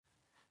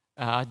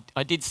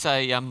I did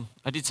say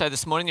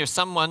this morning there are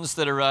some ones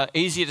that are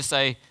easier to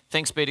say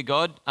thanks be to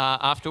God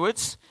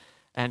afterwards,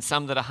 and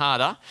some that are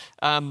harder.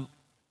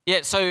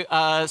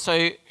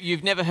 So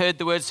you've never heard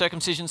the word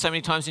circumcision so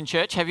many times in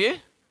church, have you?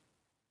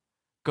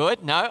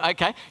 Good. No.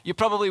 Okay. You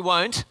probably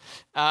won't.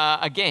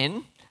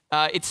 Again,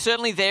 it's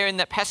certainly there in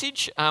that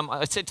passage.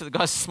 I said to the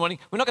guys this morning,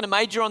 we're not going to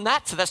major on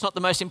that, so that's not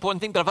the most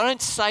important thing. But if I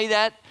don't say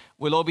that,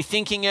 we'll all be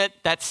thinking it.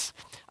 That's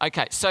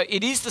okay. So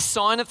it is the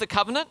sign of the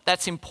covenant.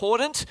 That's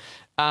important.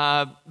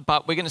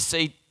 But we're going to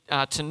see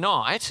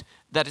tonight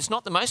that it's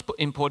not the most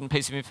important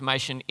piece of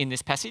information in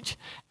this passage,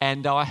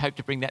 and I hope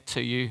to bring that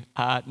to you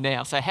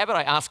now. So how about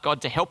I ask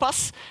God to help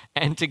us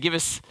and to give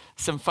us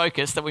some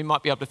focus that we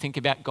might be able to think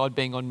about God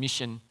being on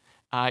mission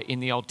in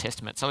the Old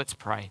Testament. So let's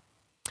pray.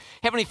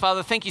 Heavenly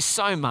Father, thank you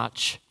so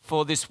much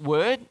for this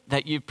word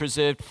that you've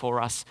preserved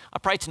for us. I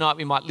pray tonight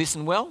we might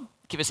listen well,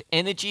 give us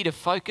energy to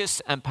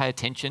focus and pay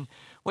attention.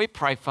 We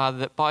pray, Father,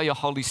 that by your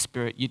Holy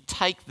Spirit, you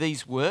take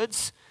these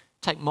words,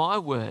 take my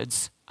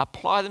words,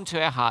 apply them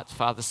to our hearts,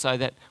 Father, so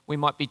that we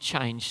might be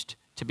changed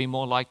to be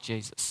more like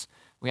Jesus.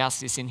 We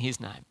ask this in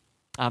his name.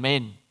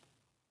 Amen.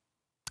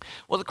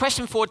 Well, the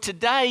question for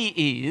today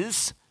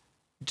is,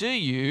 do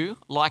you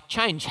like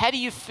change? How do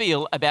you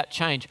feel about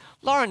change?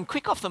 Lauren,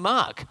 quick off the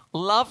mark. I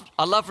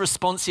love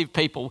responsive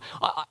people.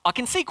 I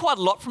can see quite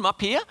a lot from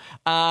up here,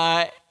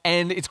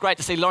 and it's great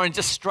to see Lauren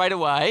just straight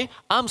away,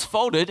 arms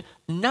folded,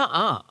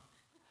 nuh-uh.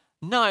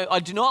 No, I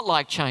do not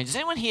like change. Does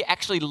anyone here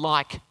actually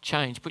like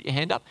change? Put your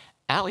hand up.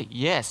 Ali,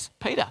 yes.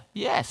 Peter,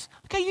 yes.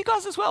 Okay, you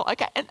guys as well.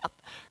 Okay, and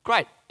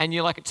great. And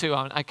you like it too,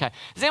 Owen. Okay.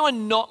 Does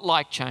anyone not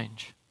like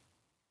change?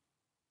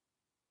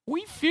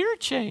 We fear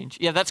change.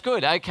 Yeah, that's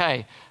good.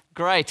 Okay,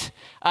 great.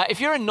 If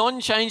you're a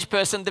non-change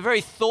person, the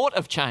very thought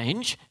of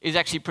change is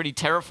actually pretty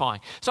terrifying.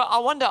 So I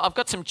wonder, I've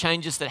got some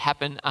changes that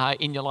happen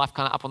in your life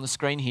kind of up on the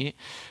screen here.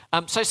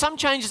 So some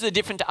changes are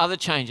different to other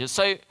changes.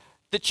 So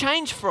the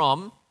change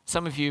from,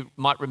 some of you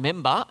might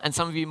remember, and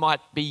some of you might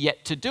be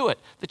yet to do it.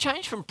 The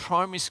change from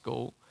primary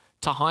school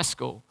to high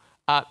school,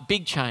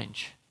 big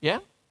change, yeah?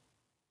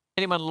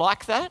 Anyone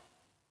like that?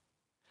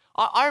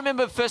 I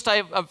remember the first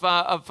day of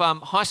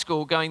high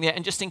school going there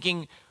and just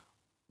thinking,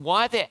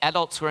 why are there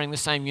adults wearing the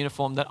same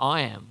uniform that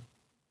I am?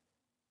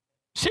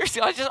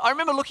 Seriously, I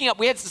remember looking up,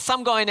 we had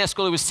some guy in our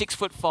school who was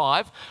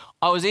 6'5".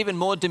 I was even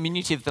more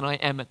diminutive than I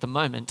am at the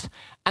moment.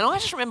 And I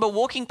just remember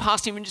walking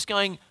past him and just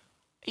going,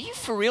 are you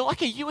for real?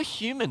 Like, are you a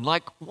human?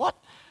 Like, what?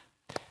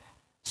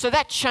 So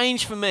that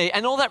changed for me,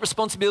 and all that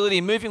responsibility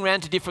and moving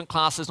around to different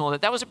classes and all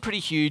that was a pretty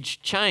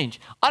huge change.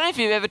 I don't know if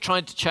you've ever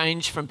tried to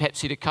change from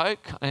Pepsi to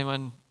Coke.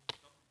 Anyone?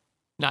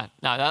 No,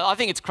 I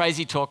think it's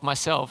crazy talk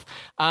myself.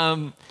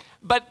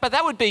 But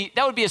that would be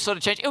a sort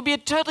of change. It would be a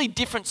totally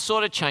different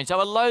sort of change, so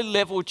a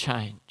low-level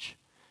change.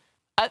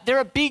 There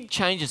are big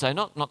changes, though,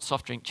 not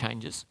soft drink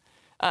changes.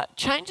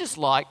 Changes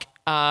like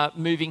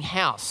moving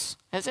house.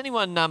 Has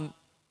anyone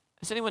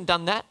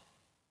done that?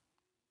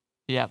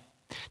 Yeah.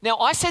 Now,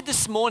 I said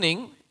this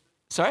morning,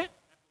 sorry?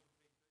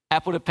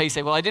 Apple to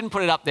PC. Well, I didn't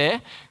put it up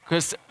there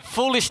because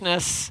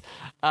foolishness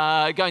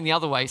going the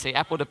other way. See,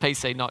 Apple to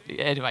PC, not...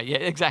 Anyway, yeah,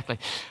 exactly.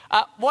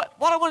 What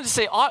I wanted to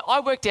say, I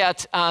worked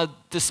out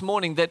this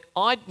morning that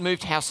I'd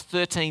moved house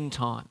 13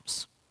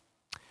 times.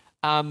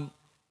 And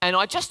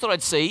I just thought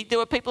I'd see, there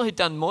were people who'd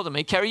done more than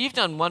me. Kerry, you've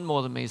done one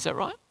more than me, is that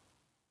right?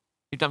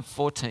 You've done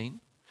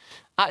 14.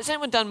 Has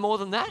anyone done more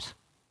than that?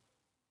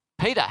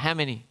 Peter, how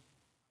many?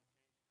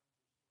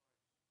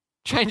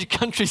 Change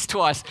countries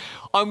twice.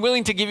 I'm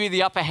willing to give you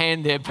the upper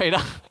hand there,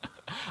 Peter.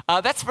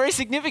 That's very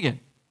significant.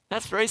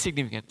 That's very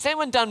significant. Has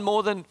anyone done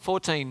more than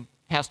 14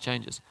 house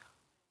changes?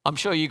 I'm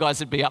sure you guys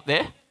would be up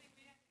there.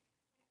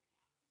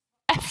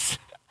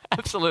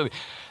 Absolutely.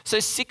 So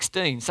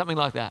 16, something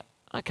like that.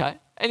 Okay.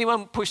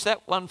 Anyone push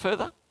that one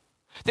further?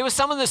 There was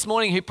someone this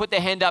morning who put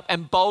their hand up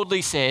and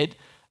boldly said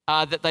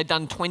that they'd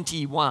done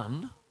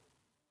 21.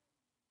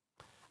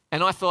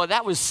 And I thought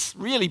that was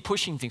really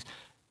pushing things.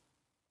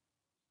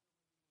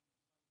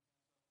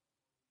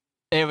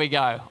 There we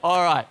go.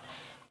 All right.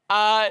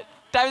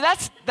 David,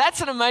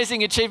 that's an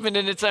amazing achievement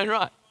in its own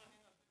right.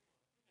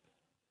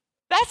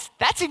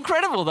 That's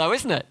incredible though,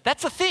 isn't it?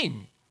 That's a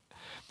thing.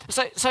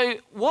 So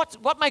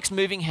what makes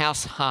moving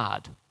house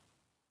hard?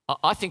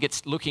 I think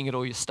it's looking at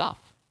all your stuff.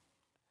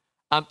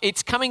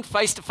 It's coming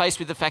face to face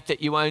with the fact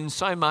that you own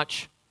so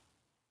much,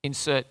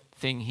 insert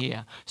thing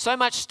here, so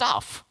much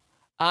stuff.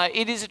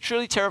 It is a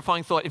truly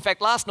terrifying thought. In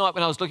fact, last night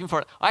when I was looking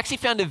for it, I actually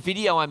found a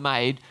video I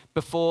made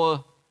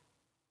before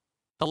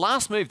the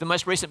last move, the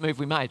most recent move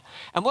we made.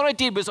 And what I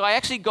did was I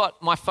actually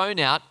got my phone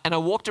out and I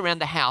walked around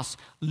the house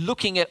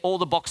looking at all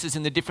the boxes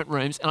in the different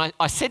rooms. And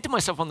I said to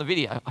myself on the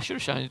video, I should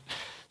have shown it.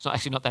 It's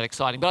actually not that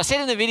exciting. But I said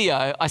in the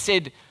video, I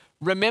said,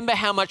 remember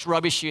how much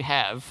rubbish you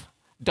have.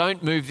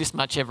 Don't move this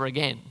much ever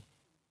again.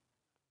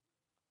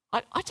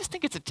 I just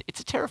think it's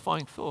a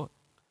terrifying thought.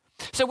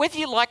 So whether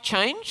you like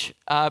change,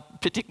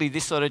 particularly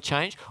this sort of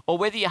change, or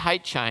whether you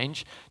hate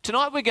change,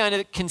 tonight we're going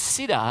to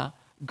consider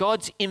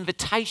God's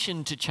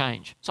invitation to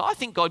change. So I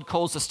think God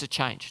calls us to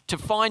change, to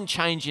find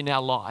change in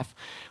our life,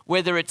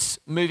 whether it's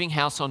moving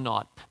house or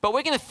not. But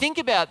we're going to think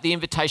about the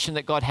invitation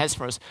that God has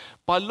for us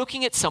by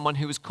looking at someone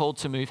who was called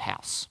to move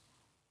house.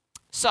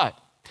 So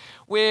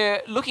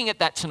we're looking at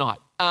that tonight.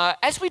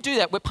 As we do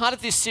that, we're part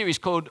of this series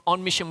called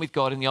On Mission with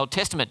God in the Old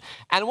Testament.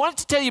 And I wanted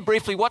to tell you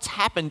briefly what's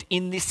happened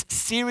in this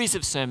series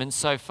of sermons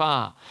so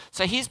far.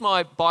 So here's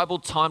my Bible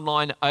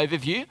timeline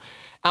overview,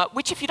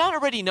 which if you don't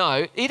already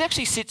know, it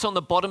actually sits on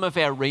the bottom of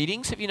our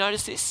readings. Have you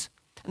noticed this?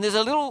 And there's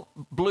a little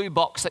blue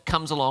box that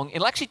comes along.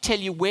 It'll actually tell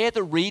you where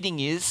the reading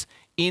is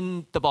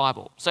in the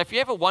Bible. So if you're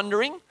ever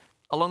wondering,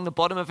 along the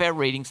bottom of our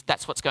readings,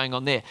 that's what's going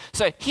on there.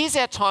 So here's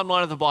our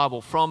timeline of the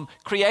Bible, from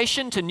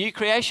creation to new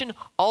creation,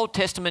 Old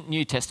Testament,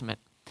 New Testament.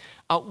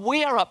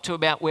 We are up to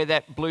about where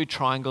that blue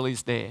triangle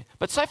is there.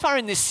 But so far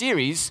in this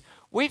series,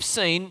 we've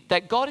seen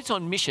that God is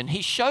on mission.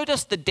 He showed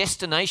us the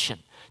destination,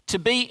 to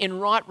be in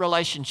right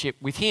relationship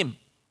with Him.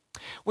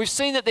 We've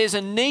seen that there's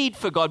a need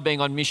for God being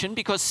on mission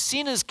because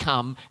sin has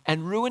come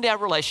and ruined our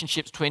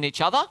relationships between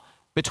each other,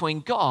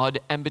 between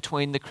God and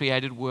between the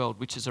created world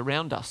which is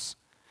around us.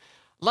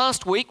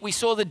 Last week, we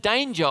saw the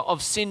danger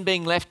of sin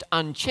being left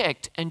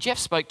unchecked, and Jeff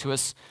spoke to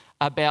us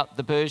about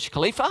the Burj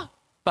Khalifa,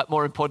 but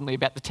more importantly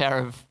about the Tower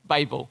of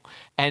Babel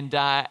and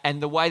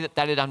the way that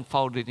had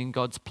unfolded in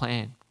God's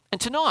plan. And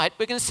tonight,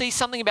 we're going to see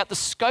something about the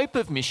scope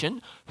of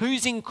mission,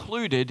 who's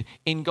included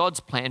in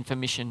God's plan for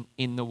mission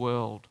in the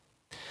world.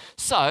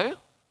 So,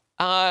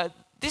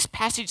 this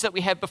passage that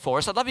we have before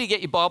us, I'd love you to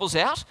get your Bibles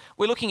out.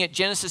 We're looking at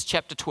Genesis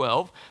chapter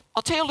 12.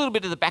 I'll tell you a little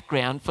bit of the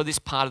background for this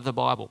part of the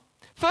Bible.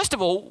 First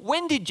of all,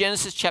 when did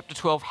Genesis chapter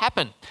 12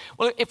 happen?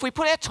 Well, if we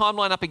put our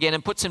timeline up again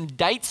and put some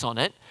dates on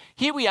it,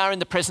 here we are in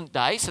the present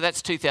day, so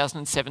that's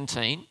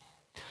 2017.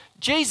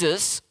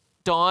 Jesus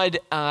died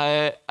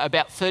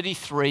about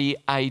 33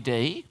 AD.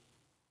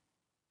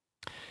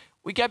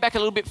 We go back a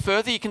little bit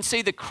further, you can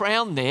see the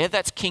crown there,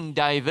 that's King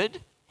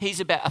David. He's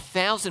about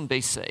 1000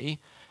 BC.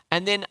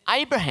 And then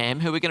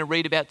Abraham, who we're going to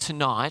read about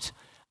tonight,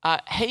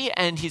 he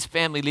and his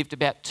family lived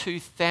about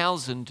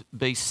 2000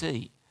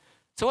 BC.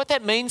 So what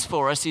that means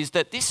for us is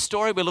that this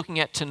story we're looking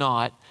at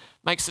tonight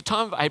makes the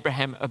time of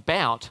Abraham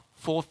about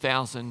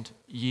 4,000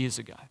 years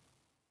ago.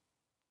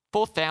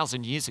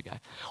 4,000 years ago.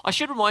 I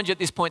should remind you at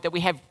this point that we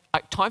have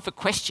time for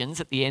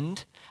questions at the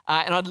end,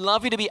 and I'd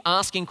love you to be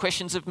asking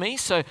questions of me.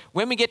 So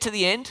when we get to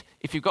the end,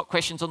 if you've got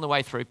questions on the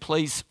way through,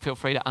 please feel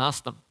free to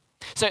ask them.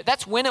 So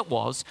that's when it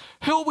was.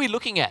 Who are we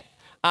looking at?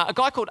 A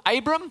guy called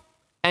Abram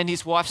and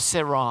his wife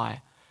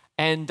Sarai.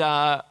 And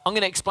I'm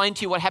going to explain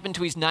to you what happened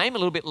to his name a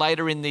little bit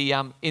later in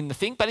the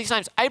thing. But his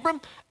name's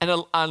Abram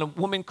and a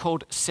woman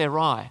called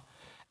Sarai.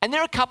 And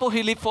they're a couple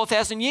who lived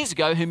 4,000 years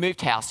ago who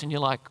moved house. And you're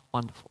like,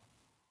 wonderful.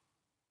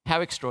 How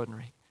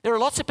extraordinary. There are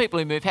lots of people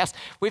who move house.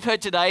 We've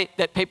heard today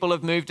that people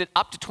have moved it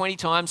up to 20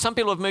 times. Some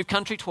people have moved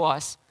country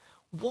twice.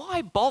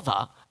 Why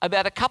bother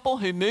about a couple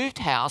who moved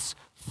house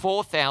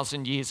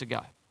 4,000 years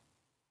ago?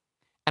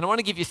 And I want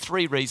to give you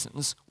 3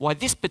 reasons why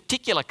this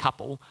particular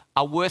couple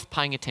are worth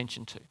paying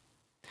attention to.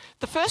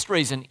 The first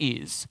reason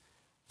is,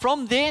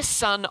 from their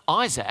son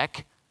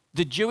Isaac,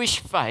 the Jewish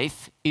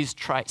faith is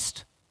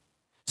traced.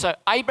 So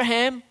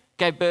Abraham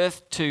gave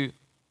birth to,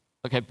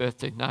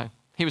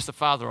 he was the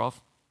father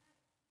of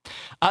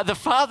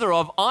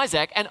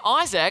Isaac,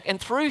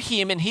 and through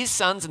him and his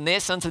sons and their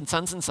sons and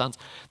sons and sons,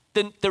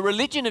 the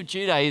religion of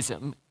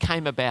Judaism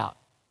came about.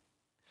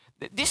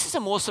 This is a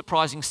more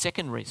surprising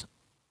second reason.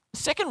 The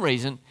second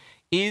reason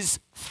is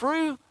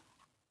through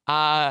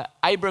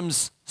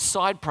Abram's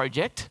side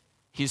project,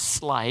 his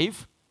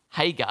slave,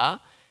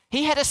 Hagar,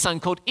 he had a son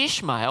called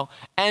Ishmael,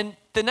 and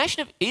the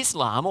nation of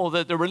Islam, or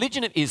the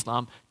religion of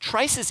Islam,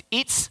 traces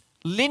its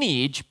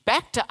lineage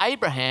back to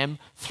Abraham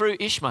through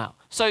Ishmael.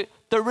 So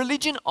the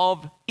religion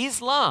of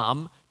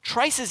Islam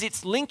traces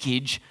its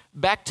linkage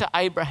back to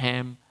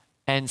Abraham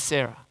and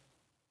Sarah.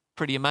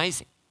 Pretty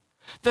amazing.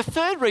 The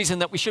third reason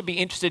that we should be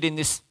interested in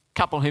this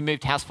couple who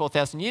moved house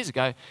 4,000 years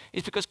ago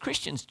is because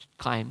Christians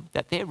claim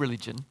that their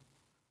religion,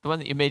 the one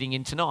that you're meeting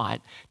in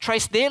tonight,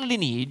 trace their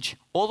lineage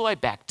all the way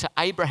back to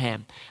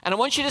Abraham. And I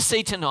want you to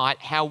see tonight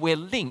how we're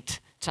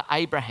linked to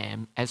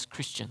Abraham as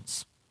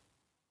Christians.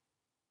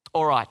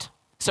 All right,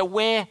 so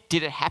where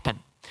did it happen?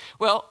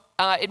 Well,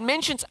 it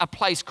mentions a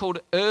place called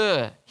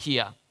Ur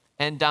here.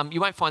 And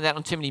you won't find that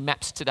on too many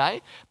maps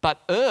today.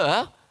 But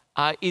Ur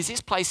is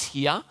this place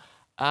here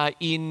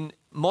in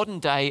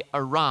modern-day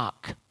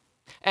Iraq.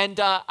 And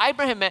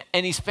Abraham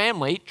and his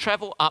family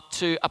travel up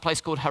to a place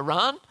called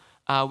Haran,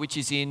 which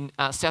is in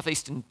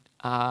southeastern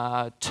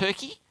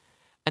Turkey,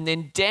 and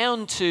then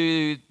down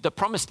to the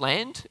Promised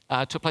Land,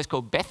 to a place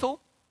called Bethel,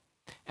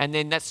 and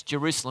then that's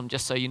Jerusalem,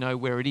 just so you know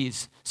where it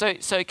is. So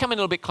come in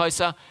a little bit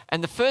closer,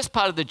 and the first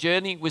part of the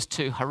journey was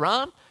to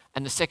Haran,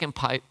 and the second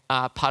part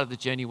of the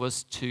journey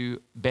was to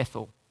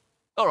Bethel.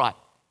 All right,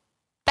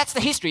 that's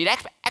the history.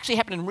 It actually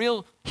happened in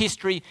real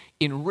history,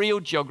 in real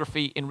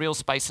geography, in real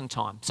space and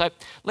time. So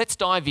let's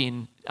dive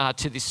in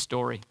to this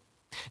story.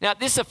 Now,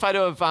 this is a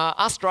photo of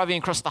us driving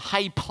across the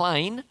Hay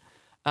Plain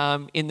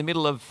in the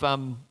middle of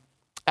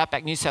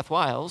Outback New South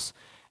Wales.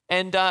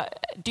 And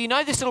do you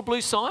know this little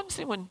blue sign? Has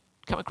anyone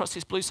come across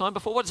this blue sign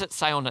before? What does it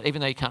say on it,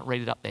 even though you can't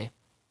read it up there?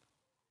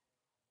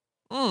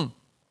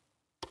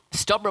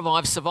 Stop,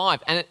 Revive,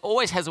 Survive. And it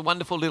always has a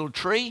wonderful little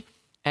tree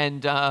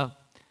and a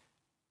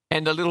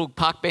little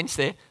park bench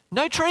there.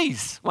 No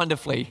trees,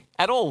 wonderfully,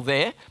 at all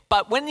there.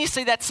 But when you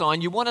see that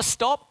sign, you want to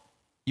stop.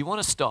 You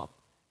want to stop.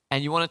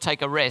 And you want to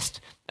take a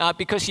rest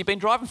because you've been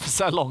driving for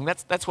so long.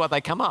 That's why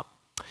they come up.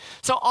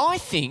 So I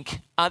think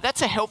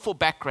that's a helpful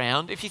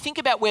background. If you think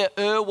about where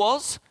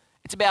was,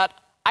 it's about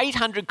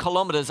 800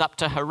 kilometres up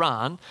to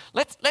Haran.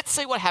 Let's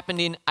see what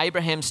happened in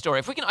Abraham's story.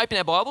 If we can open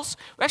our Bibles,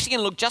 we're actually going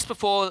to look just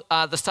before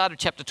the start of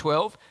chapter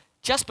 12.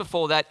 Just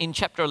before that, in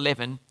chapter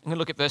 11, I'm going to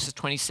look at verses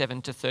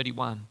 27 to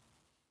 31.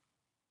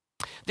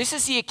 This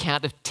is the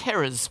account of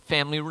Terah's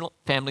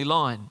family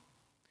line,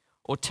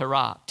 or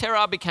Terah.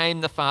 Terah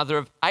became the father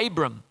of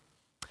Abram,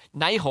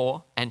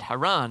 Nahor, and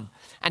Haran.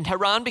 And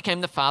Haran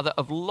became the father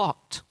of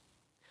Lot.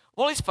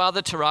 While his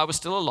father Terah was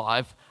still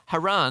alive,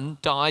 Haran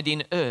died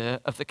in Ur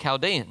of the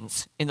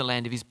Chaldeans in the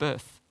land of his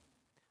birth.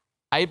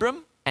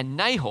 Abram and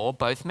Nahor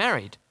both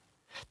married.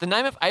 The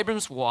name of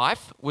Abram's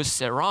wife was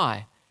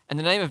Sarai, and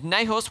the name of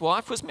Nahor's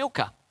wife was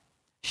Milcah.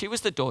 She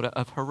was the daughter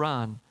of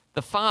Haran,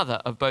 the father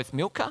of both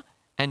Milcah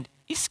and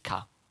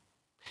Iscah.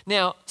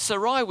 Now,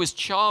 Sarai was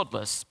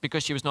childless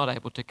because she was not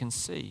able to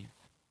conceive.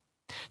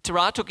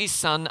 Terah took his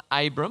son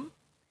Abram,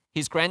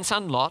 his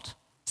grandson Lot,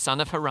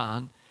 son of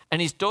Haran,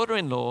 and his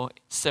daughter-in-law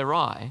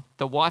Sarai,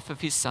 the wife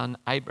of his son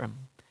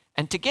Abram.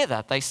 And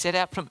together they set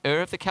out from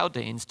Ur of the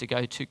Chaldeans to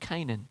go to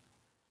Canaan.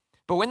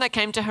 But when they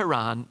came to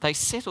Haran, they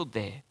settled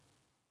there.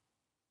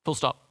 Full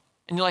stop.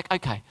 And you're like,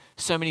 okay,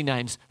 so many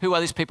names. Who are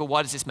these people?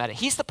 Why does this matter?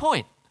 Here's the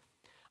point.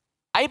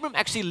 Abram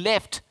actually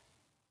left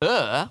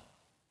Ur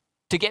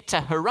to get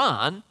to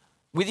Haran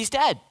with his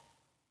dad.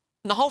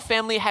 And the whole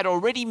family had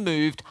already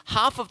moved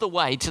half of the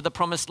way to the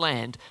promised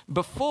land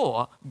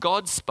before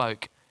God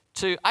spoke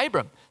to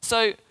Abram.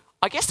 So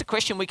I guess the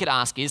question we could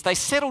ask is, they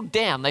settled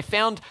down. They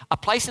found a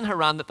place in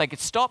Haran that they could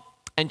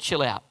stop and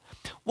chill out.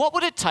 What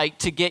would it take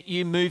to get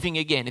you moving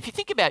again? If you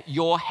think about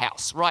your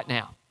house right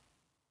now,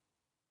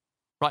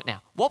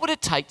 what would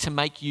it take to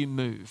make you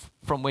move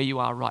from where you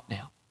are right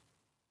now?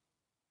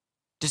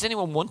 Does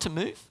anyone want to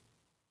move?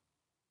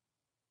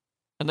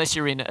 Unless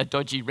you're in a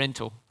dodgy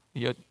rental.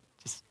 A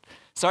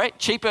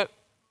cheaper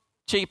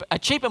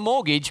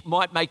mortgage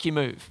might make you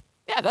move.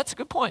 Yeah, that's a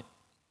good point.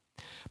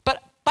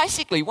 But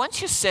basically, once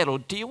you're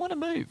settled, do you want to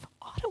move?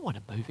 I don't want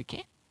to move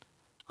again.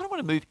 I don't want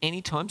to move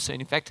anytime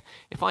soon. In fact,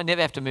 if I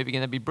never have to move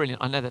again, that'd be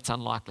brilliant. I know that's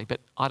unlikely, but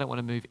I don't want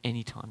to move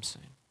anytime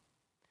soon.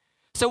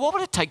 So what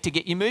would it take to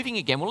get you moving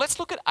again? Well, let's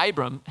look at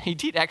Abram. He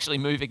did actually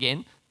move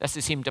again. That's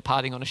just him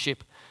departing on a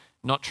ship.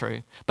 Not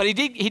true. But he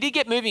did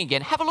get moving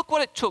again. Have a look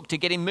what it took to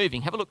get him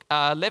moving. Have a look,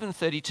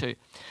 1132.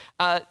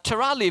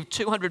 Terah lived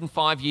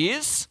 205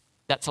 years.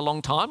 That's a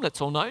long time, let's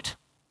all note.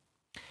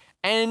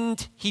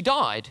 And he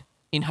died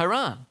in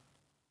Haran.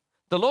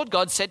 The Lord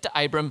God said to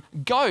Abram,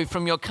 "Go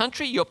from your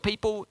country, your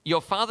people, your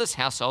father's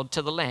household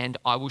to the land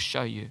I will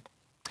show you."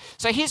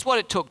 So here's what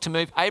it took to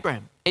move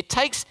Abraham. It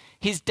takes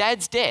his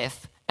dad's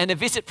death and a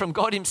visit from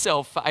God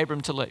himself for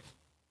Abram to leave.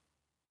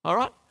 All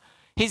right?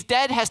 His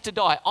dad has to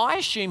die. I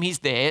assume he's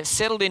there,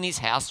 settled in his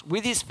house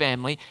with his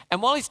family,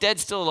 and while his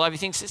dad's still alive, he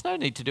thinks there's no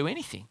need to do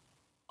anything.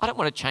 I don't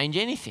want to change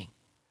anything.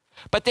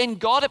 But then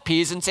God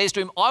appears and says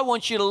to him, "I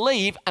want you to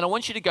leave, and I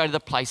want you to go to the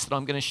place that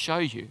I'm going to show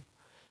you."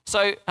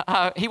 So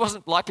he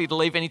wasn't likely to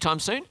leave anytime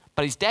soon,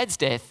 but his dad's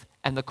death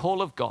and the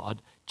call of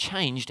God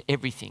changed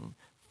everything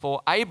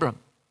for Abram.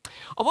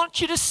 I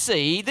want you to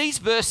see these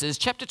verses,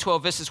 chapter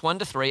 12, verses 1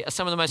 to 3, are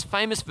some of the most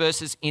famous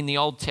verses in the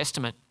Old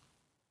Testament.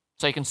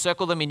 So you can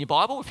circle them in your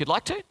Bible if you'd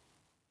like to.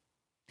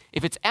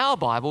 If it's our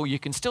Bible, you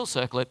can still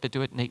circle it, but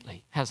do it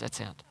neatly. How's that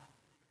sound?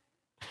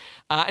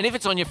 And if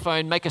it's on your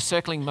phone, make a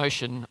circling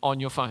motion on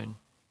your phone.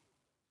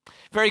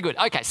 Very good.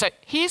 Okay, so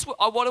here's what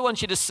I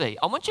want you to see.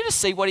 I want you to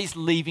see what he's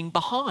leaving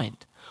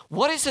behind.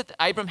 What is it that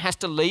Abram has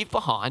to leave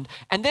behind?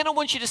 And then I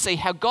want you to see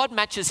how God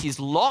matches his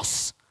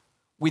loss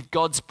with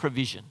God's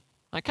provision.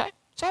 Okay?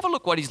 So have a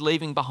look what he's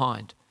leaving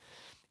behind.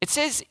 It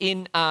says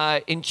in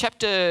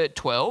chapter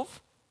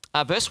 12,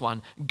 verse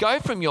 1, "Go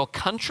from your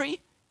country,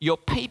 your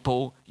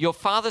people, your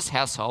father's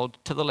household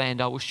to the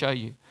land I will show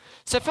you."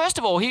 So first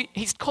of all,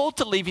 he's called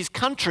to leave his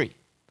country.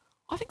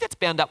 I think that's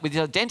bound up with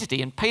his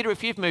identity. And Peter,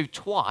 if you've moved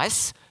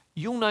twice,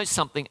 you'll know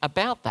something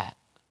about that.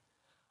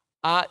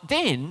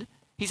 Then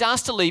he's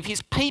asked to leave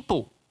his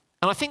people.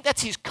 And I think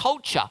that's his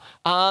culture,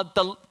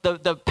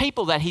 the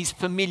people that he's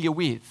familiar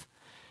with.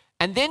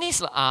 And then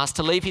he's asked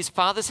to leave his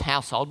father's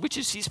household, which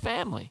is his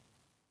family.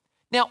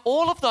 Now,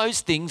 all of those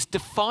things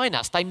define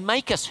us. They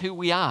make us who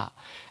we are.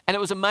 And it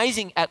was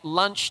amazing at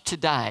lunch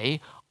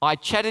today, I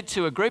chatted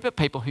to a group of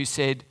people who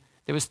said,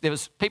 there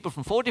was people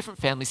from 4 different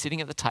families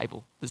sitting at the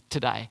table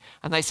today,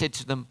 and they said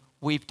to them,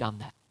 "We've done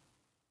that.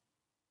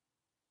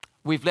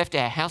 We've left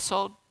our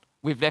household,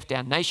 we've left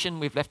our nation,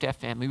 we've left our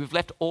family, we've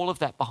left all of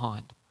that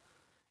behind."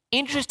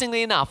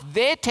 Interestingly enough,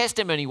 their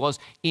testimony was,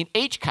 in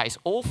each case,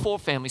 all 4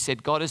 families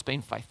said, "God has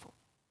been faithful.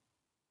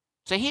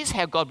 So here's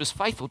how God was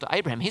faithful to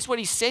Abraham. Here's what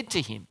he said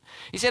to him.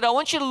 He said, I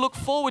want you to look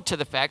forward to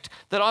the fact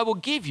that I will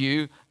give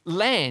you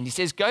land. He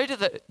says, go to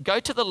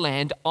the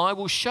land I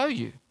will show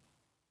you.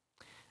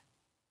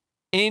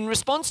 In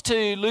response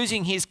to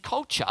losing his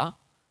culture,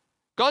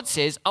 God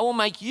says, I will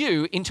make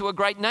you into a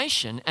great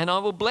nation and I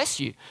will bless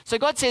you. So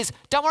God says,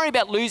 don't worry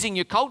about losing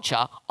your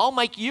culture. I'll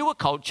make you a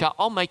culture.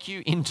 I'll make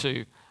you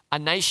into a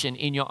nation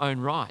in your own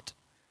right.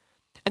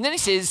 And then he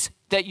says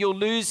that you'll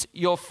lose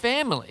your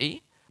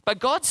family, but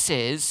God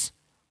says,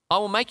 I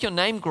will make your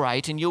name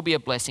great and you'll be a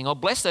blessing. I'll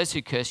bless those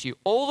who curse you.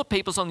 All the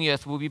peoples on the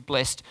earth will be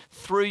blessed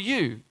through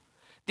you.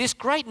 This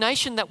great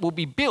nation that will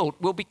be built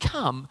will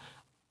become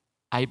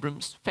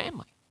Abram's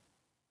family.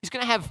 He's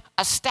going to have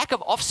a stack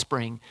of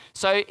offspring.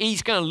 So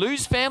he's going to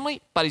lose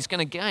family, but he's going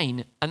to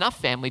gain enough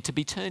family to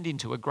be turned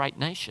into a great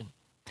nation.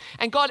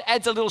 And God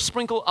adds a little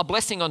sprinkle, a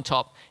blessing on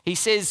top. He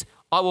says,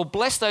 I will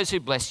bless those who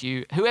bless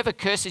you. Whoever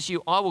curses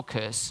you, I will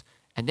curse.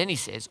 And then he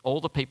says,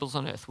 all the peoples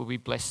on earth will be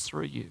blessed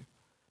through you.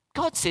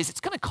 God says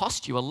it's going to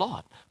cost you a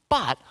lot,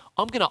 but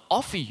I'm going to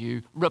offer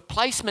you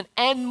replacement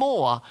and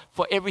more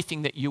for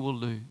everything that you will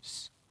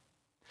lose.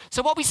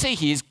 So what we see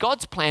here is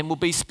God's plan will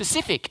be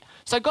specific.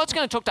 So God's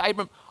going to talk to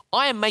Abram,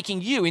 I am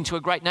making you into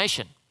a great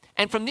nation.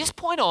 And from this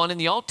point on in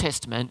the Old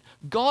Testament,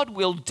 God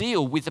will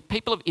deal with the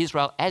people of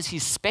Israel as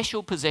his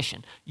special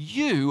possession.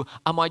 You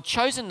are my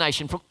chosen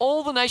nation. From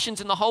all the nations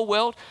in the whole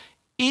world,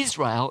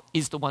 Israel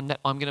is the one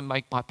that I'm going to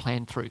make my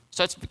plan through.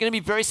 So it's going to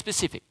be very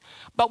specific.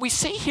 But we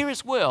see here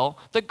as well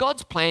that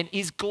God's plan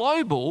is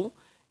global.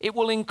 It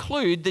will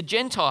include the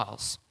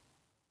Gentiles.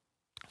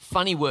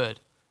 Funny word.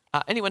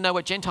 Anyone know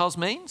what Gentiles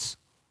means?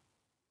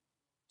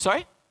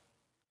 Sorry?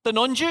 The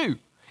non-Jew.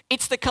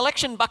 It's the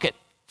collection bucket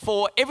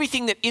for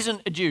everything that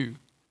isn't a Jew.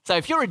 So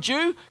if you're a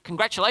Jew,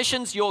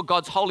 congratulations, you're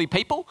God's holy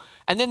people.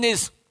 And then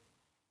there's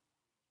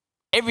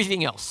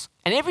everything else.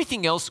 And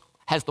everything else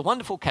has the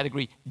wonderful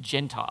category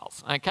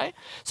Gentiles, okay?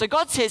 So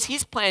God says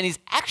his plan is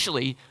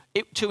actually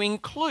to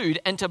include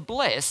and to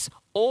bless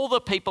all the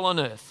people on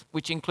earth,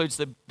 which includes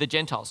the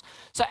Gentiles.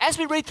 So as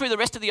we read through the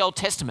rest of the Old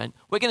Testament,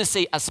 we're going to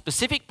see a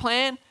specific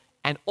plan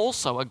and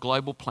also a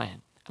global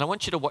plan. And I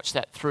want you to watch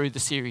that through the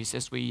series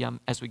as we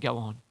go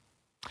on.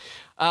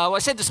 Well, I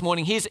said this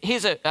morning,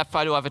 here's a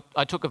photo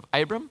I took of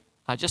Abram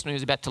just when he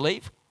was about to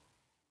leave.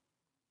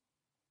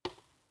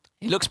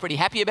 He looks pretty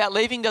happy about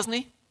leaving, doesn't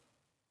he?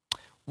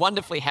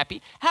 Wonderfully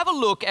happy. Have a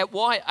look at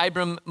why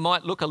Abram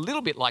might look a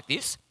little bit like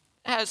this.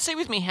 See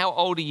with me how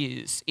old he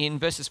is in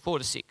verses 4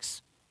 to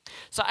 6.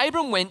 So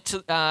Abram went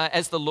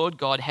as the Lord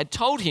God had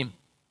told him,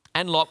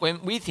 and Lot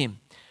went with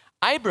him.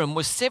 Abram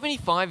was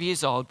 75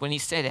 years old when he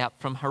set out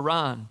from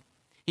Haran.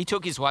 He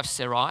took his wife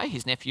Sarai,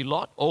 his nephew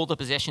Lot, all the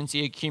possessions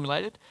he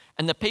accumulated,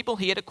 and the people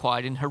he had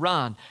acquired in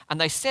Haran, and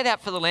they set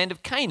out for the land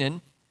of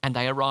Canaan, and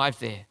they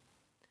arrived there.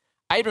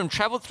 Abram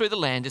travelled through the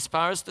land as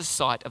far as the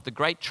site of the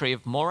great tree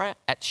of Moreh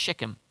at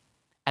Shechem.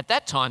 At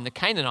that time, the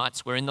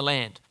Canaanites were in the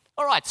land.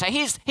 All right, so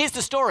here's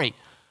the story.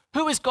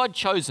 Who has God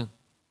chosen?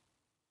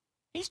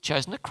 He's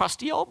chosen a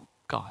crusty old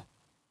guy,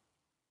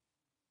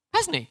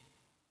 hasn't he?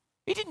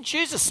 He didn't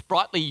choose a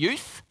sprightly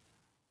youth.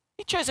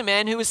 He chose a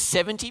man who was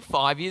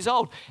 75 years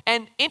old.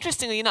 And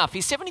interestingly enough,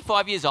 he's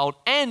 75 years old,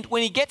 and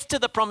when he gets to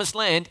the promised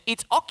land,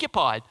 it's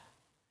occupied.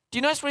 Do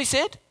you notice what he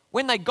said?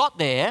 When they got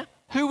there,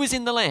 who was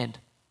in the land?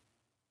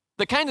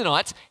 The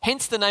Canaanites,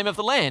 hence the name of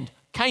the land,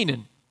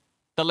 Canaan,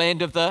 the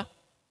land of the...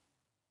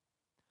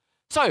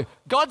 So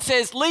God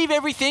says, leave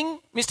everything,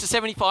 Mr.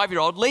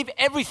 75-year-old, leave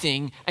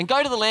everything and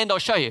go to the land I'll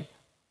show you.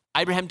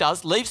 Abraham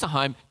does, leaves the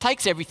home,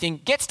 takes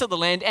everything, gets to the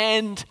land,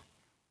 and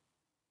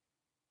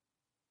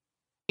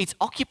it's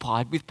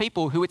occupied with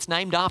people who it's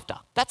named after.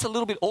 That's a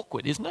little bit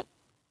awkward, isn't it?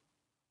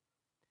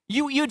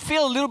 You'd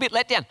feel a little bit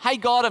let down. Hey,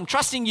 God, I'm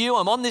trusting you.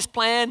 I'm on this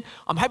plan.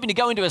 I'm hoping to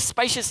go into a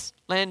spacious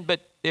land,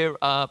 but there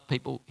are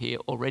people here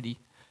already,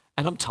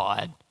 and I'm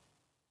tired.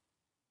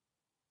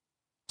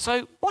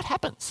 So what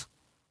happens?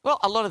 Well,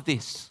 a lot of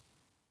this.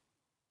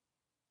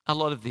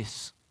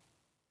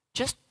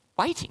 Just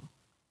waiting.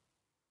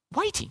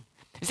 Waiting.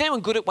 Is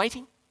anyone good at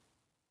waiting?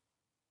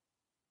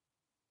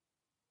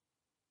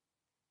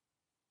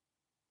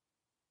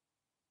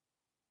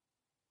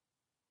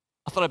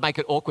 I thought I'd make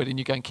it awkward and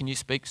you're going, can you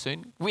speak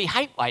soon? We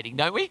hate waiting,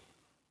 don't we?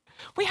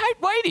 We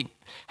hate waiting.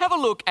 Have a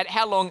look at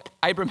how long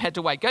Abram had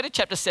to wait. Go to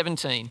chapter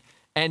 17.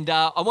 And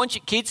I want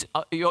you, kids,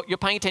 you're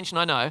paying attention,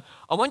 I know.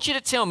 I want you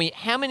to tell me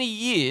how many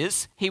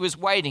years he was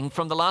waiting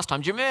from the last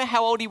time. Do you remember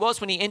how old he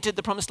was when he entered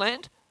the promised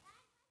land?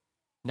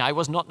 No, he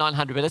was not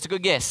 900, but that's a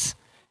good guess.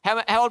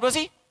 How old was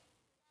he?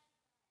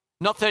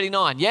 Not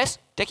 39. Yes?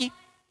 Decky?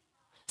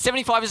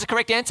 75 is the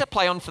correct answer.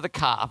 Play on for the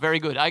car. Very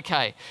good.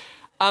 Okay.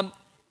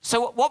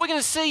 So what we're going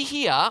to see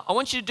here, I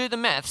want you to do the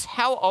maths,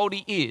 how old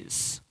he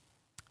is.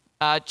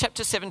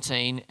 Chapter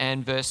 17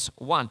 and verse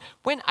 1.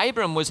 When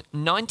Abram was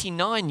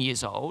 99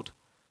 years old,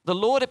 the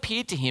Lord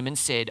appeared to him and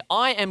said,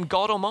 I am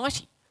God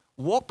Almighty.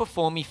 Walk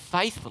before me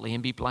faithfully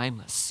and be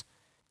blameless.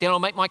 Then I'll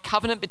make my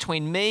covenant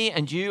between me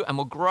and you and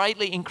will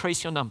greatly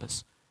increase your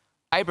numbers.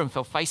 Abram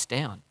fell face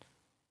down.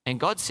 And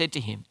God said to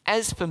him,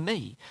 "As for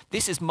me,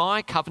 this is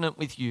my covenant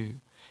with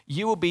you.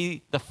 You will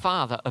be the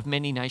father of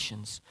many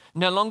nations.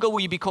 No longer will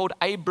you be called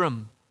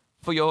Abram,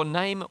 for your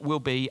name will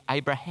be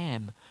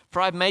Abraham.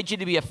 For I have made you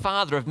to be a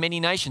father of many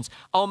nations.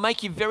 I will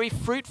make you very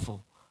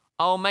fruitful.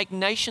 I will make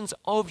nations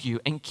of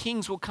you, and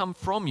kings will come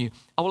from you.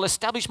 I will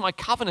establish my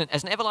covenant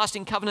as an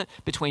everlasting covenant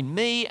between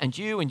me and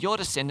you and your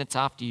descendants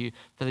after you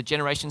for the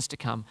generations to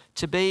come,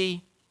 to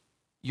be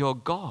your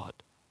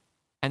God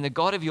and the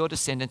God of your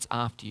descendants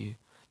after you.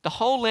 The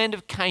whole land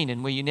of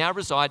Canaan, where you now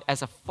reside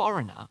as a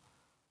foreigner,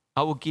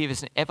 I will give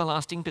as an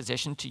everlasting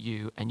possession to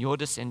you and your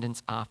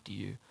descendants after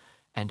you,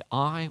 and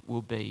I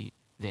will be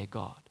their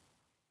God."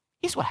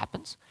 Here's what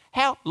happens.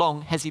 How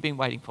long has he been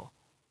waiting for?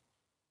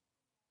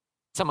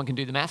 Someone can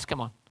do the maths, come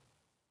on.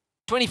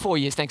 24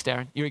 years, thanks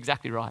Darren, you're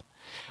exactly right.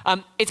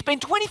 It's been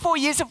 24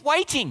 years of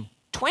waiting.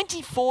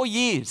 24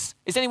 years.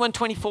 Is anyone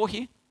 24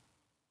 here?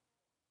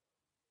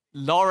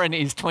 Lauren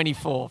is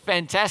 24,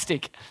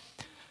 fantastic.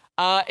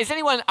 Is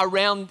anyone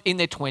around in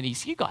their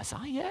 20s? You guys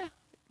are, yeah.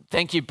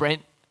 Thank you,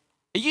 Brent.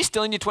 Are you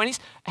still in your 20s?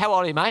 How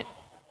old are you, mate?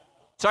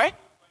 Sorry?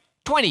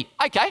 20,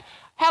 okay.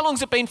 How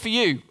long's it been for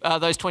you,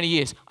 those 20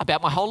 years?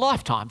 About my whole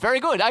lifetime. Very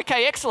good.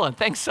 Okay, excellent.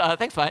 Thanks,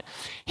 mate.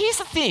 Here's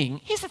the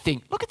thing.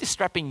 Look at this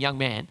strapping young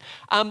man.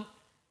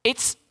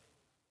 It's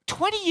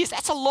 20 years.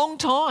 That's a long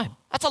time.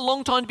 That's a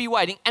long time to be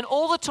waiting. And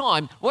all the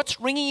time, what's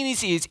ringing in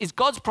his ears is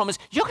God's promise,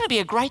 you're going to be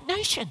a great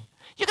nation.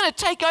 You're going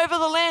to take over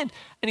the land.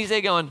 And he's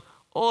there going,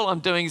 all I'm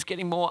doing is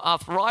getting more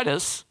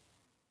arthritis.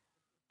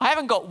 I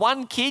haven't got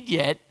one kid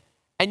yet,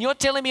 and you're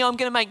telling me I'm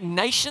going to make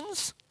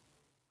nations?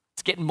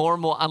 It's getting more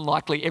and more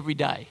unlikely every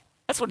day.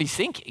 That's what he's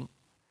thinking.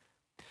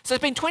 So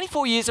it's been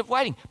 24 years of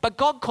waiting, but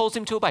God calls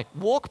him to obey.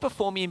 Walk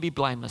before me and be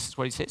blameless is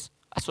what he says.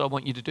 That's what I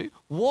want you to do.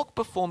 Walk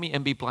before me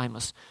and be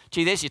blameless.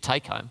 Gee, there's your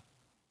take home.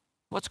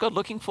 What's God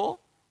looking for?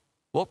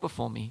 Walk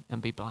before me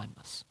and be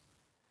blameless.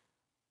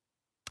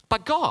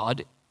 But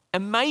God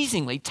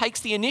amazingly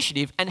takes the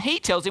initiative and he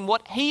tells him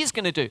what he is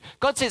going to do.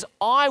 God says,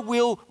 I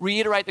will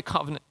reiterate the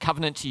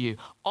covenant to you.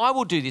 I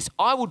will do this.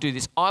 I will do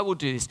this. I will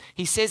do this.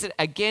 He says it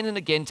again and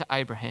again to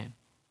Abraham.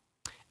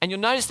 And you'll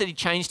notice that he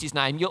changed his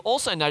name. You'll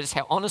also notice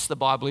how honest the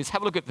Bible is.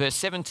 Have a look at verse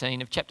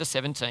 17 of chapter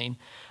 17.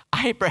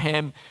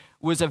 Abraham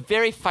was a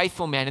very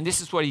faithful man, and this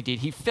is what he did.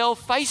 He fell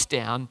face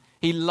down.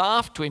 He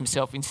laughed to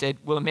himself and said,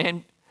 will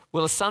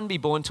a son be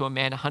born to a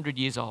man 100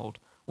 years old?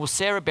 Will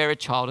Sarah bear a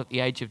child at the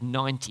age of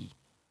 90?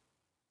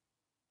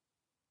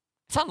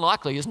 It's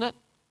unlikely, isn't it?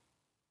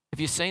 Have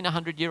you seen a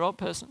 100-year-old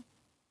person?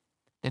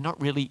 They're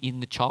not really in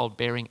the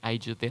childbearing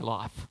age of their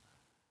life.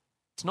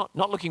 It's not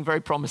looking very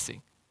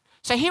promising.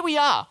 So here we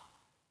are.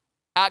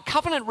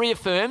 Covenant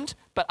reaffirmed,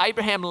 but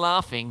Abraham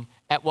laughing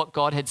at what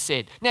God had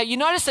said. Now, you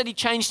notice that he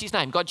changed his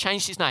name. God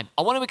changed his name.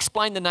 I want to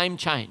explain the name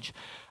change.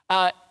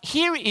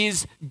 Here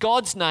is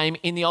God's name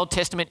in the Old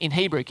Testament in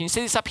Hebrew. Can you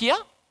see this up here?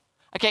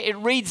 Okay, it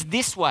reads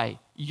this way,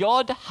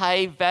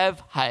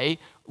 Yod-Heh-Vav-Heh,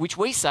 which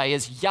we say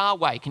as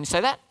Yahweh. Can you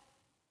say that?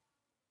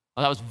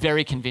 Oh, that was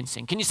very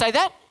convincing. Can you say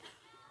that?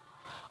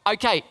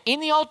 Okay,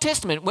 in the Old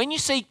Testament, when you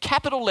see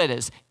capital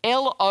letters,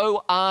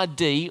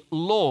 L-O-R-D,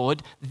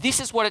 Lord, this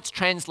is what it's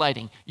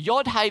translating.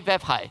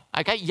 Yod-Heh-Vav-Heh,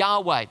 okay,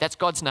 Yahweh, that's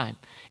God's name.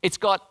 It's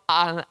got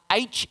an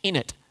H in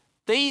it.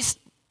 These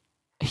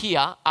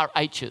here are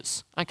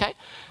H's, okay?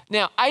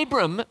 Now,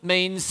 Abram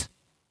means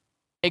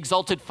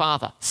exalted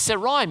father.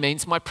 Sarai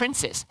means my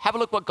princess. Have a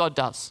look what God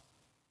does.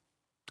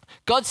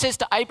 God says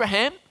to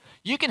Abraham,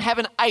 you can have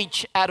an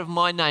H out of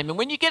my name. And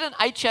when you get an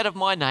H out of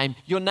my name,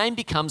 your name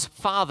becomes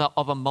father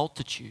of a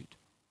multitude.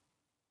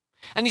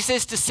 And he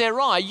says to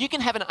Sarai, you can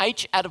have an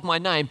H out of my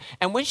name.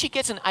 And when she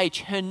gets an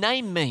H, her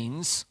name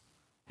means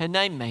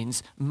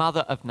mother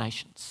of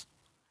nations.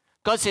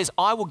 God says,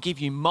 I will give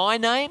you my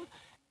name,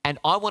 and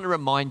I want to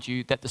remind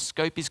you that the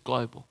scope is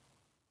global.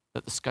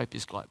 That the scope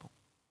is global.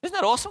 Isn't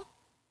that awesome?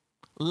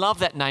 Love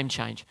that name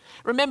change.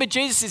 Remember,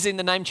 Jesus is in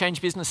the name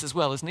change business as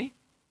well, isn't he?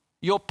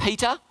 You're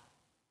Peter,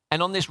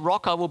 and on this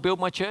rock I will build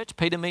my church.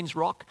 Peter means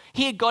rock.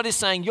 Here God is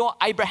saying, you're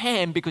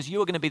Abraham because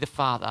you are going to be the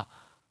father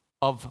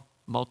of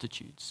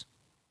multitudes.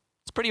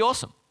 It's pretty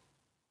awesome.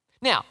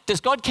 Now, does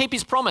God keep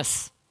his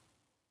promise?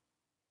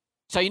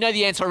 So you know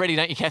the answer already,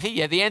 don't you, Kathy?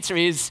 Yeah, the answer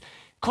is,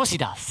 of course he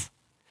does.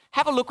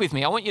 Have a look with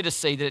me. I want you to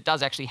see that it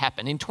does actually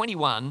happen. In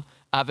 21,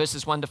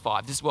 verses 1 to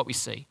 5, this is what we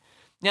see.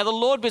 Now the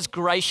Lord was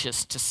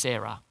gracious to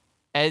Sarah,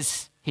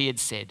 as he had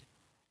said.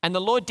 And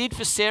the Lord did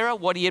for Sarah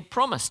what he had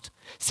promised.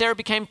 Sarah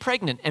became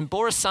pregnant and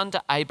bore a son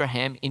to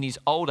Abraham in his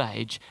old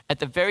age at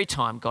the very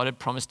time God had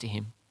promised to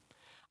him.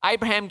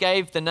 Abraham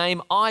gave the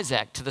name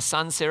Isaac to the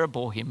son Sarah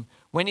bore him.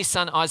 When his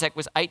son Isaac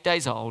was 8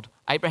 days old,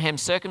 Abraham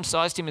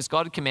circumcised him as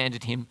God had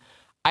commanded him.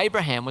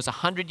 Abraham was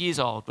 100 years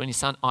old when his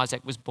son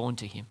Isaac was born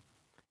to him.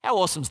 How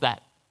awesome is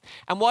that?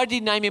 And why did he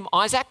name him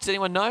Isaac? Does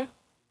anyone know?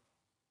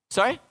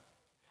 Sorry?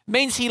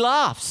 Means he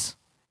laughs.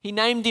 He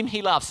named him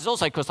He Laughs. It's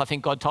also because I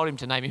think God told him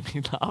to name him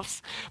He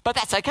Laughs. But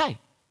that's okay.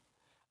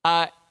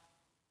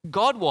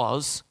 God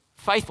was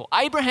faithful.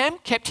 Abraham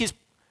kept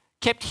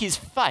his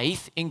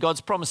faith in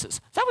God's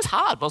promises. That was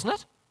hard, wasn't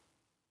it?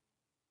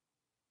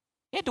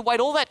 He had to wait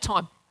all that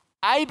time.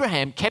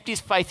 Abraham kept his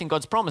faith in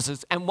God's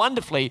promises, and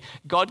wonderfully,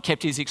 God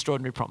kept his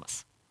extraordinary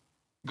promise.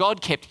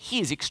 God kept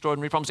his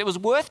extraordinary promise. It was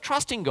worth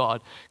trusting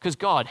God because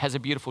God has a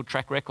beautiful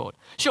track record.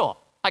 Sure,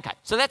 okay,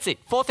 so that's it.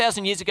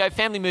 4,000 years ago,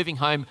 family moving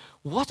home.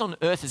 What on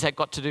earth has that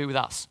got to do with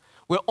us?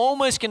 We're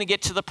almost going to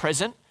get to the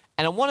present,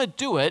 and I want to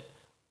do it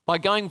by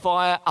going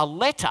via a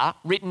letter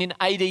written in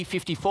AD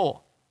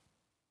 54.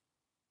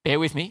 Bear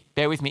with me.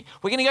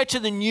 We're going to go to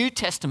the New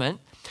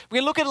Testament. We're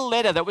going to look at a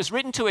letter that was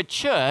written to a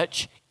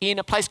church in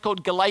a place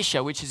called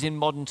Galatia, which is in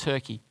modern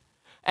Turkey.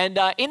 And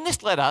in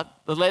this letter,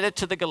 the letter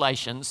to the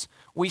Galatians,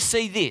 we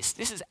see this.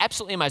 This is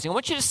absolutely amazing. I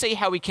want you to see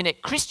how we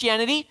connect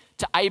Christianity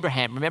to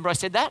Abraham. Remember I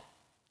said that?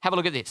 Have a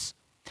look at this.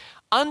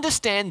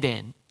 Understand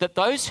then that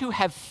those who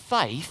have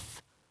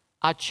faith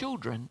are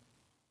children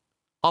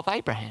of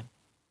Abraham.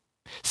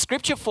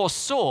 Scripture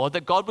foresaw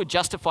that God would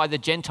justify the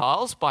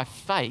Gentiles by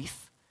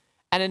faith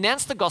and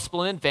announce the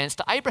gospel in advance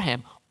to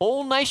Abraham.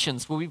 All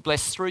nations will be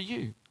blessed through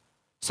you.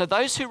 So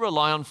those who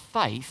rely on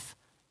faith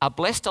are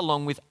blessed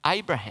along with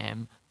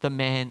Abraham, the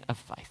man of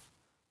faith.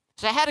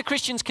 So how do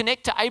Christians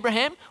connect to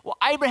Abraham? Well,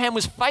 Abraham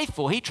was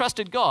faithful. He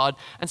trusted God.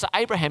 And so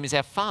Abraham is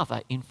our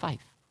father in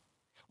faith.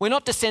 We're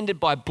not descended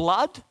by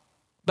blood,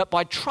 but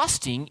by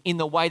trusting in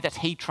the way that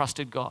he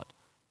trusted God.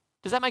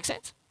 Does that make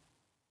sense?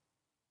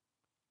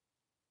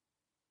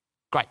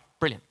 Great,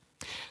 brilliant.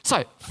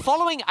 So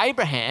following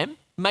Abraham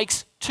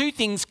makes two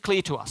things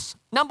clear to us.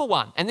 Number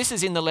one, and this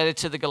is in the letter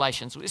to the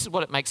Galatians, this is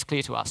what it makes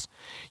clear to us.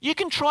 You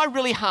can try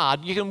really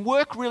hard, you can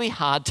work really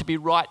hard to be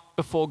right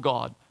before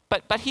God.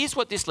 But here's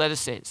what this letter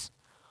says.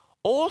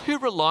 All who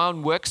rely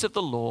on works of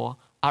the law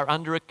are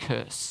under a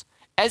curse.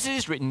 As it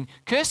is written,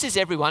 cursed is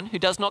everyone who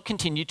does not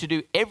continue to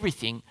do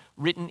everything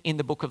written in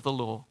the book of the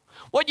law.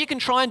 What you can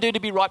try and do to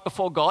be right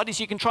before God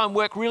is you can try and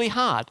work really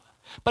hard.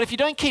 But if you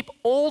don't keep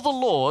all the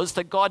laws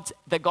that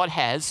God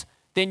has,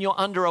 then you're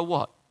under a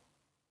what?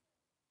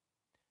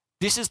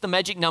 This is the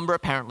magic number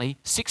apparently,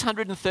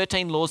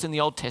 613 laws in the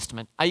Old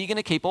Testament. Are you going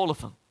to keep all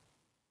of them?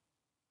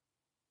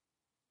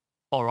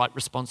 All right,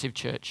 responsive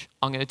church,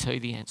 I'm going to tell you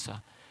the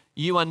answer.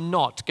 You are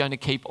not going to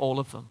keep all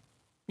of them.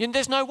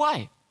 There's no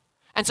way.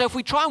 And so if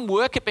we try and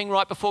work at being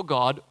right before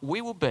God, we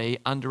will be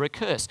under a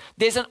curse.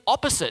 There's an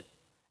opposite,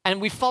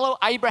 and we follow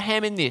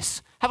Abraham in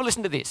this. Have a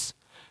listen to this.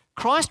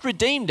 Christ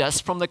redeemed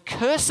us from the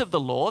curse of the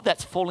law,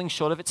 that's falling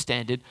short of its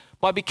standard,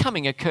 by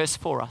becoming a curse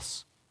for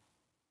us.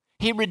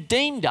 He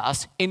redeemed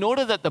us in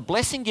order that the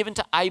blessing given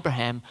to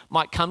Abraham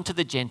might come to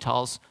the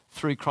Gentiles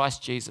through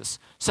Christ Jesus,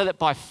 so that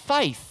by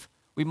faith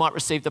we might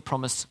receive the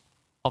promise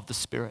of the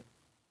Spirit.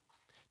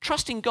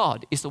 Trusting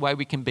God is the way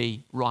we can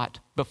be right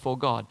before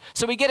God.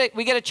 So we get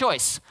a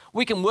choice.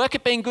 We can work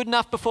at being good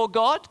enough before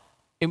God,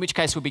 in which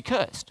case we'll be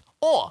cursed.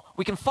 Or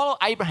we can follow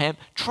Abraham,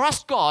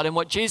 trust God and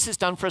what Jesus has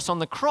done for us on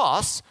the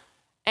cross,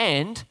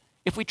 and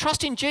if we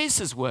trust in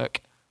Jesus'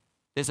 work,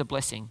 there's a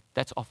blessing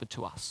that's offered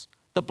to us.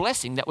 The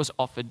blessing that was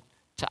offered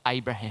to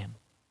Abraham.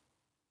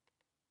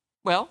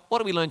 Well, what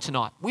do we learn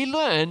tonight? We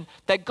learn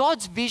that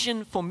God's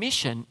vision for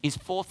mission is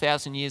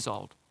 4,000 years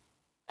old,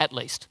 at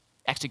least.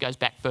 Actually goes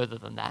back further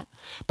than that.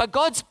 But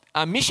God's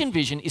mission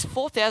vision is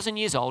 4,000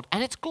 years old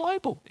and it's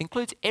global. It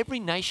includes every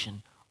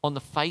nation on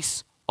the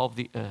face of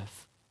the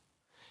earth.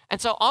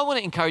 And so I want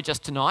to encourage us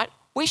tonight,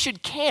 we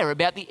should care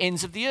about the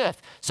ends of the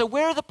earth. So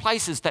where are the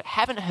places that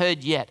haven't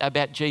heard yet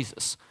about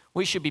Jesus?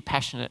 We should be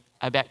passionate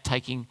about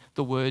taking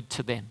the word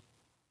to them.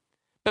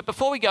 But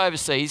before we go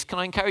overseas, can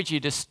I encourage you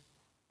to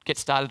get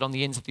started on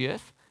the ends of the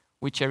earth,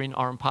 which are in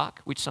Oran Park,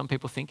 which some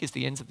people think is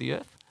the ends of the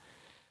earth?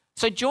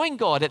 So join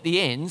God at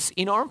the ends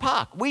in Oran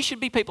Park. We should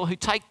be people who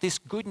take this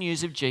good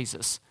news of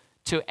Jesus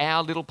to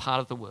our little part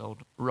of the world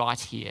right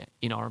here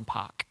in Oran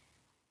Park.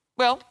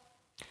 Well,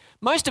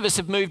 most of us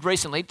have moved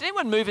recently. Did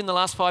anyone move in the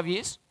last 5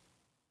 years?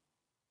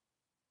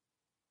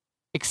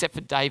 Except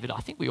for David. I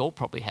think we all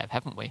probably have,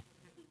 haven't we?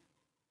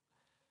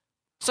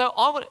 So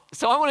I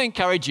want to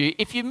encourage you,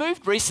 if you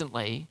moved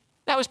recently,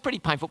 that was pretty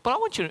painful, but I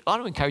want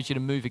to encourage you to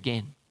move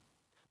again.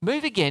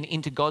 Move again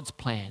into God's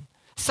plan.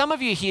 Some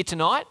of you here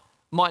tonight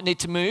might need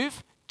to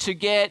move to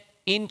get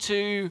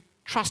into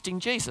trusting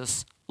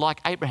Jesus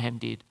like Abraham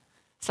did.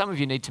 Some of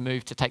you need to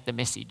move to take the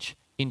message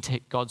into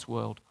God's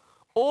world.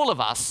 All of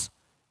us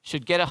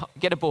should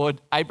get aboard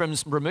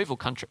Abram's removal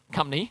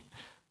company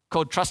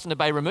called Trust and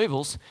Obey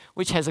Removals,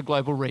 which has a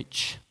global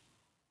reach.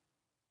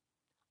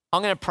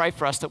 I'm going to pray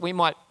for us that we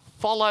might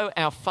follow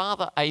our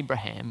father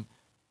Abraham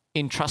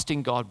in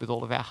trusting God with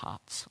all of our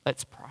hearts.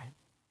 Let's pray.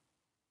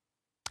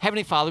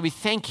 Heavenly Father, we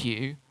thank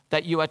you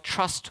that you are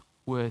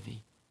trustworthy.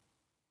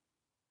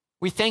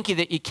 We thank you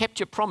that you kept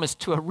your promise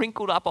to a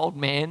wrinkled up old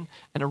man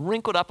and a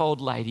wrinkled up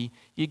old lady.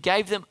 You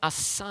gave them a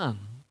son,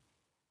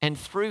 and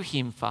through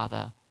him,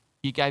 Father,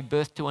 you gave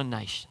birth to a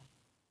nation.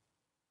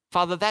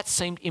 Father, that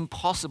seemed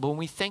impossible, and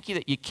we thank you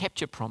that you kept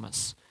your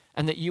promise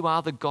and that you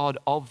are the God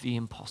of the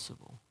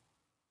impossible.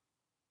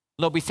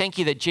 Lord, we thank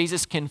you that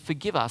Jesus can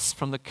forgive us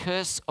from the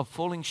curse of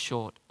falling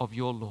short of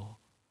your law.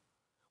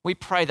 We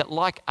pray that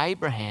like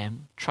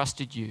Abraham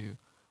trusted you,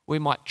 we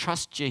might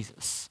trust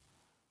Jesus.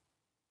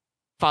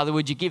 Father,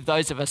 would you give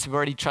those of us who've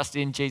already trusted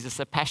in Jesus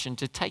a passion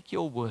to take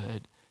your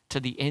word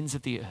to the ends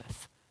of the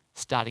earth,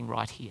 starting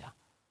right here.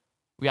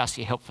 We ask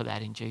your help for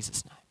that in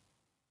Jesus' name.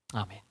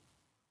 Amen.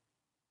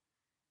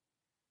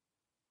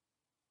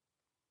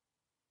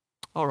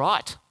 All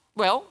right.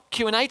 Well,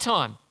 Q&A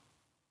time.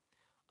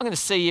 I'm going to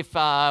see if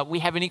we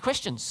have any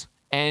questions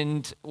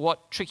and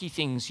what tricky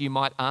things you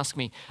might ask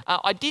me.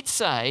 I did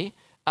say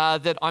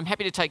that I'm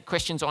happy to take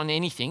questions on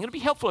anything. It'll be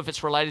helpful if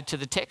it's related to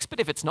the text, but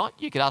if it's not,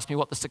 you could ask me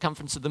what the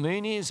circumference of the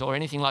moon is or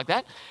anything like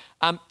that.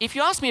 If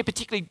you ask me a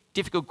particularly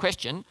difficult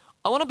question,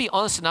 I want to be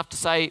honest enough to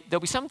say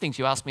there'll be some things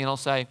you ask me and I'll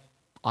say,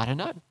 I don't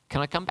know,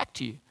 can I come back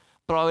to you?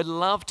 But I would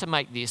love to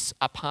make this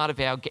a part of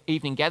our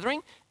evening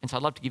gathering, and so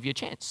I'd love to give you a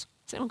chance.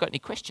 Has anyone got any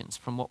questions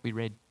from what we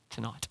read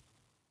tonight?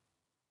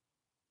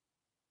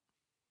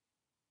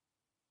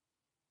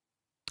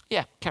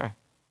 Yeah, Kara.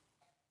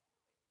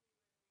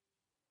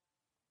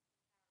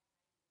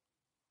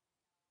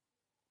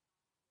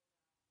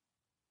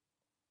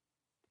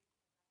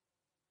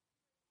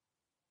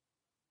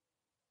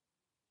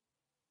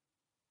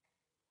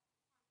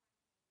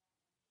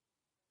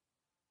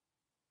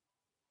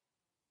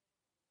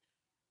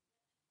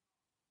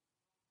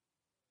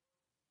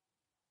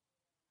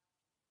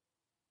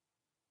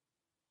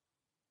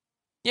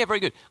 Yeah,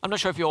 very good. I'm not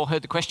sure if you all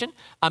heard the question.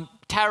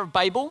 Tower of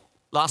Babel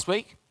last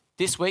week,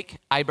 this week,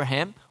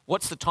 Abraham.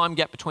 What's the time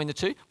gap between the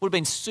two? Would have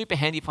been super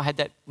handy if I had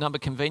that number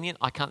convenient.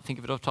 I can't think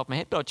of it off the top of my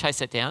head, but I'll chase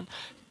that down.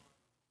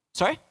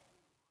 Sorry?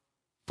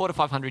 400 to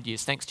 500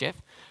 years. Thanks,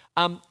 Jeff.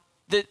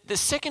 The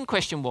second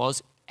question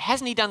was,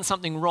 hasn't he done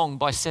something wrong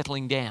by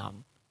settling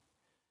down,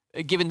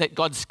 given that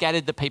God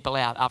scattered the people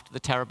out after the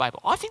Tower of Babel?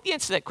 I think the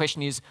answer to that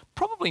question is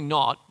probably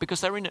not,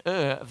 because they were in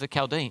Ur of the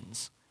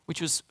Chaldeans, which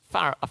was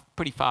a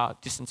pretty far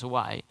distance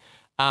away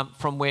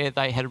from where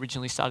they had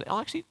originally started. Oh,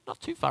 actually,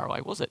 not too far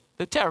away, was it?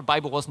 The Tower of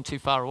Babel wasn't too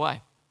far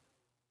away.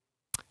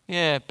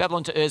 Yeah,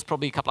 Babylon to Ur is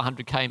probably a couple of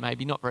 100k,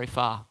 maybe, not very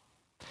far.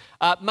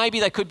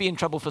 Maybe they could be in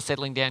trouble for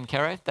settling down,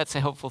 Caro. That's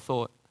a helpful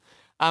thought.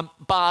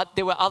 But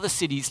there were other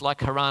cities like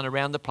Haran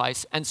around the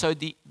place, and so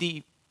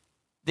the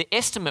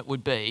estimate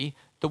would be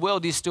the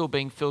world is still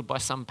being filled by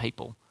some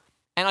people.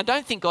 And I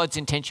don't think God's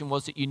intention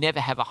was that you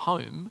never have a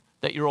home,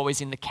 that you're always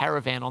in the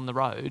caravan on the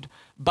road,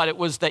 but it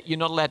was that you're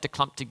not allowed to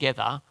clump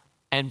together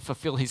and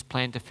fulfill his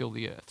plan to fill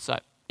the earth. So,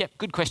 yeah,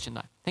 good question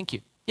though. Thank you.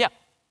 Yeah,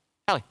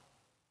 Ali.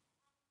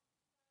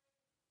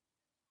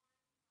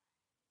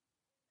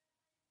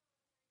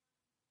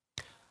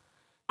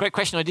 Great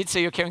question. I did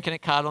see your Karen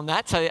Connect card on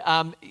that.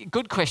 So,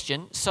 good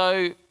question.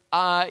 So,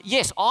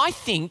 yes, I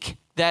think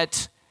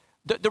that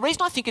the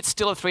reason I think it's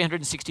still a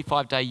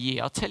 365-day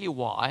year, I'll tell you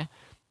why.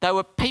 They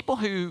were people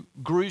who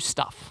grew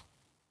stuff.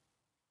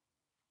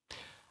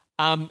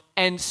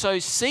 And so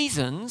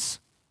seasons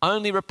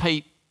only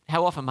repeat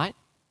how often, mate?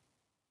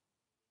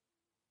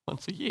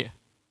 Once a year.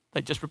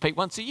 They just repeat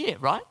once a year,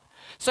 right?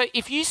 So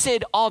if you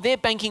said, oh, they're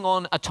banking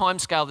on a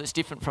timescale that's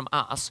different from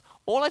us,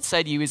 all I'd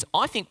say to you is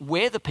I think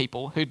we're the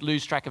people who'd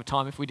lose track of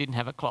time if we didn't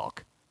have a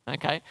clock,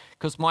 okay?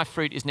 Because my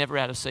fruit is never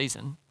out of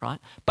season, right?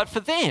 But for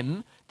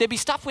them, there'd be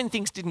stuff when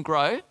things didn't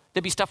grow.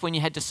 There'd be stuff when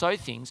you had to sow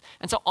things.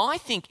 And so I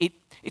think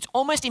it's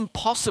almost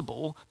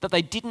impossible that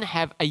they didn't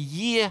have a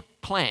year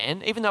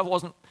plan, even though it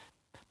wasn't,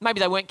 maybe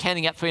they weren't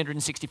counting out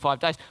 365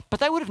 days, but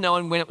they would have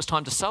known when it was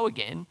time to sow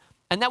again,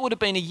 and that would have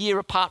been a year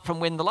apart from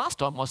when the last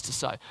time was to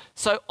sow.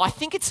 So I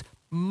think it's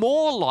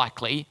more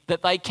likely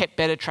that they kept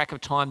better track of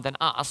time than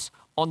us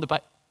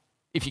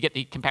if you get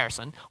the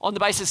comparison, on the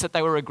basis that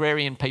they were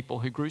agrarian people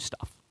who grew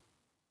stuff.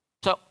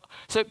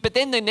 But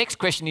then the next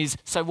question is,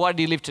 so why did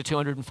he live to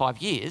 205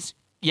 years?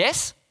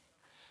 Yes.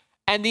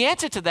 And the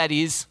answer to that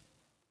is,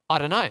 I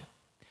don't know.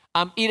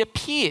 It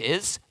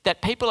appears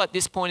that people at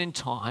this point in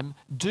time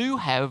do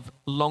have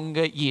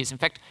longer years. In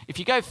fact, if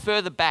you go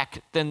further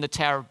back than the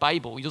Tower of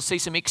Babel, you'll see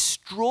some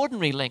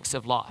extraordinary lengths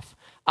of life,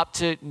 up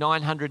to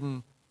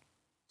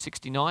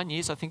 969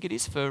 years, I think it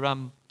is, for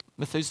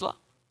Methuselah.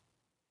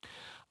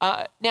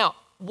 Now,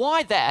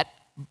 why that?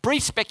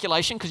 Brief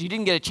speculation, because you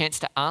didn't get a chance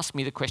to ask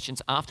me the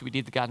questions after we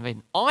did the Garden of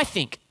Eden. I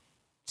think,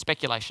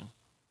 speculation,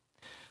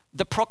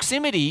 the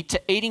proximity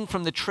to eating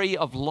from the tree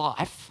of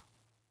life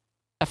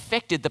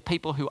affected the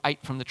people who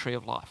ate from the tree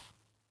of life.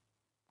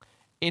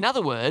 In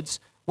other words,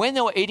 when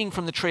they were eating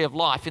from the tree of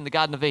life in the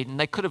Garden of Eden,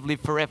 they could have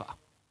lived forever.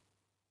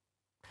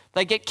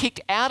 They get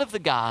kicked out of the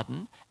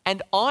garden,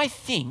 and I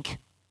think,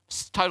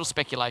 total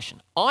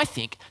speculation, I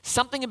think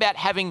something about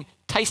having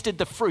tasted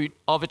the fruit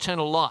of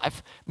eternal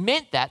life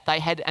meant that they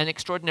had an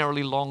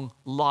extraordinarily long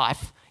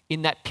life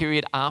in that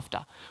period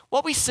after.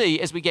 What we see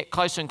as we get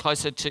closer and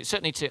closer to,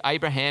 certainly to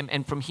Abraham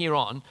and from here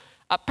on,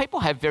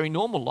 people have very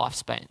normal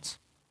lifespans.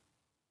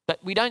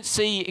 That we don't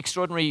see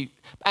extraordinary,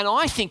 and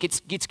I think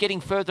it's getting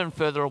further and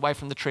further away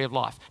from the tree of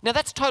life. Now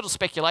that's total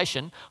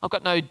speculation. I've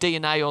got no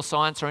DNA or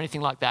science or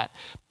anything like that.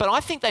 But I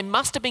think they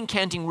must have been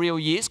counting real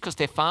years because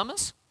they're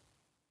farmers.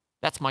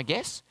 That's my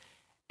guess.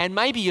 And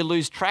maybe you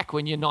lose track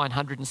when you're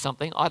 900 and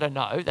something. I don't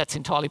know. That's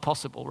entirely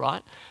possible,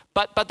 right?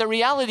 But the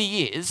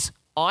reality is,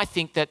 I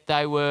think that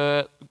they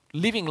were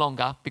living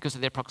longer because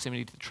of their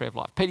proximity to the tree of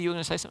life. Peter, you were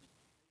going to say something?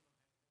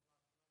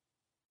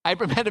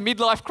 Abram had a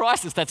midlife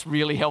crisis. That's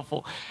really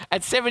helpful.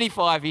 At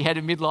 75, he had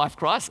a midlife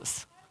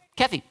crisis.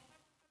 Kathy?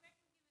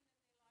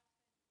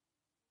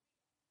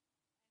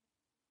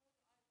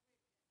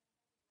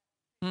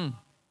 Hmm.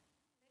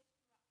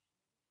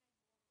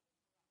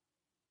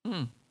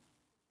 Hmm.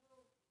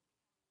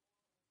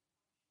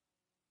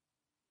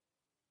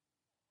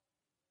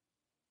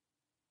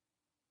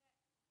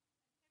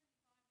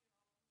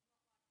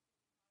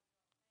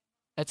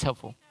 That's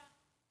helpful.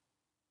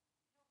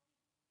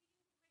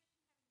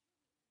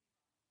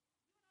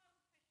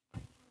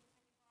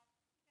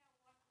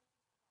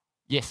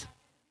 Yes.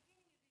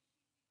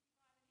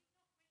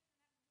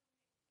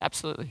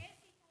 Absolutely.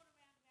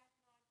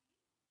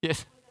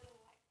 Yes.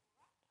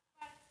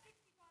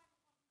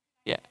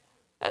 Yeah.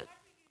 Uh,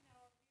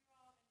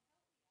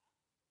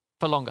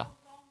 for longer.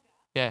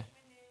 Yeah.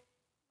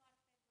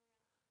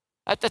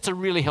 That's a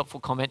really helpful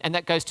comment, and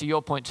that goes to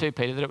your point too,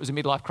 Peter, that it was a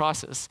midlife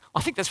crisis.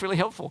 I think that's really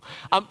helpful.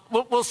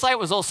 We'll say it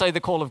was also the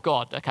call of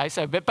God. Okay,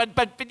 so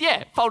but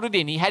yeah, folded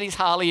in. He had his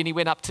Harley and he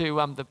went up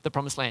to the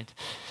Promised Land.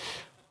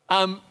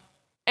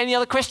 Any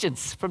other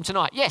questions from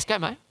tonight? Yes, go,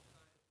 mate.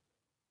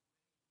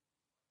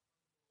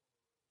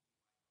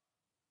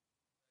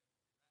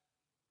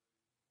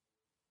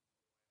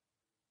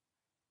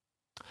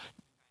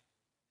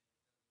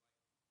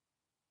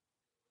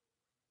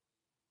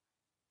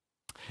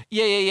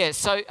 Yeah.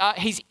 So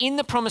he's in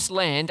the Promised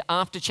Land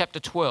after chapter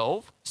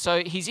 12.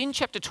 So he's in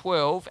chapter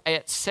 12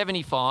 at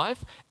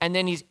 75, and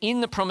then he's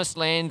in the Promised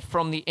Land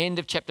from the end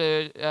of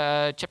chapter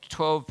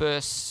 12,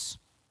 verse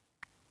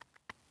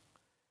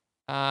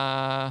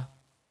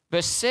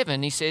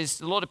 7. He says,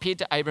 the Lord appeared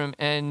to Abram,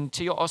 and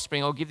to your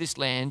offspring I'll give this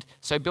land.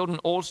 So build an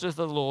altar to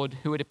the Lord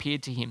who had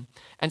appeared to him.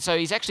 And so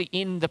he's actually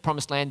in the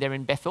Promised Land there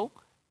in Bethel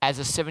as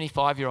a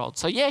 75-year-old.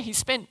 So yeah, he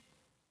spent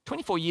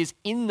 24 years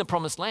in the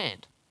Promised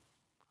Land,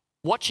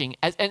 watching,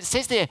 and it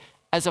says there,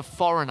 as a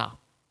foreigner.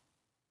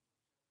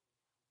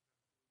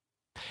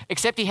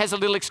 Except he has a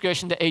little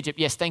excursion to Egypt.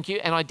 Yes, thank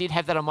you. And I did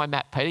have that on my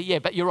map, Peter. Yeah,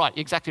 but you're right,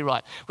 exactly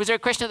right. Was there a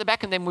question at the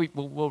back? And then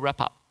we'll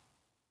wrap up.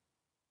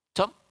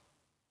 Tom?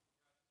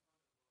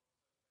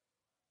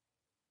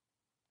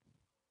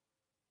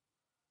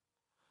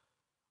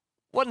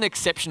 What an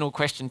exceptional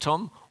question,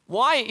 Tom.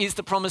 Why is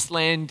the Promised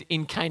Land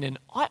in Canaan?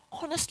 I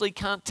honestly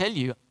can't tell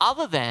you,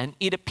 other than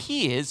it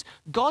appears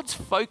God's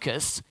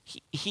focus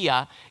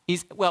here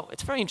is, well,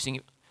 it's very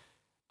interesting.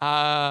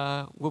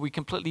 Will we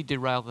completely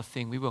derail the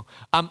thing? We will.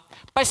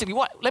 Basically,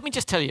 let me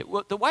just tell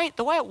you, the way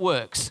it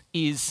works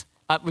is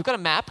we've got a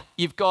map.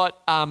 You've got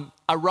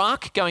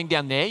Iraq going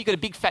down there. You've got a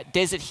big fat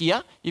desert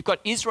here. You've got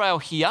Israel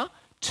here,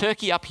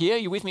 Turkey up here.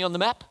 You with me on the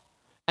map?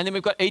 And then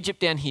we've got Egypt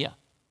down here.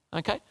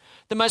 Okay?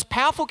 The most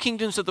powerful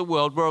kingdoms of the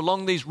world were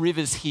along these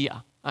rivers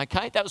here.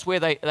 Okay? That was where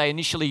they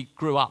initially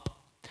grew up,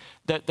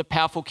 the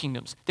powerful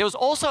kingdoms. There was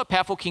also a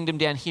powerful kingdom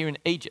down here in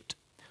Egypt.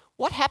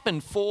 What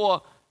happened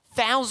for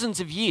thousands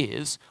of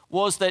years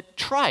was that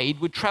trade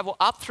would travel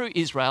up through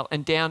Israel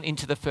and down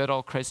into the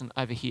Fertile Crescent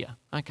over here.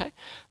 Okay?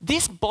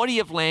 This body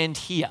of land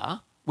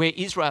here, where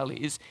Israel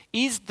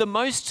is the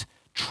most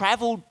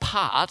traveled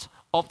part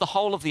of the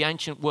whole of the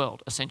ancient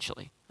world,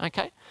 essentially.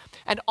 Okay?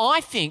 And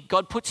I think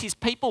God puts his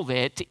people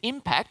there to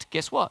impact,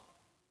 guess what?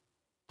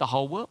 The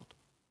whole world.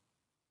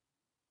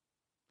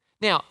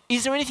 Now,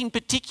 is there anything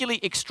particularly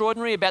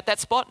extraordinary about that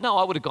spot? No,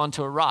 I would have gone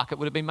to Iraq. It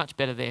would have been much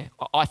better there,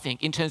 I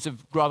think, in terms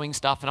of growing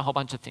stuff and a whole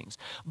bunch of things.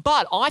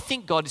 But I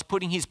think God is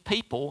putting his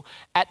people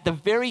at the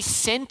very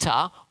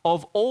center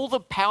of all the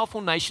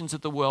powerful nations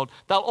of the world.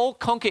 They'll all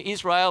conquer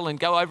Israel and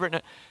go over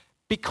it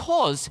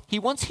because he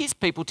wants his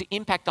people to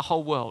impact the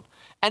whole world.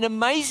 And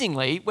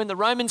amazingly, when the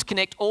Romans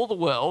connect all the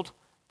world,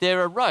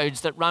 there are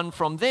roads that run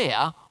from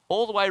there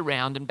all the way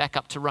around and back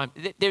up to Rome.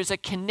 There's a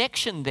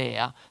connection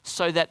there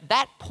so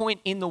that point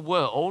in the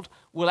world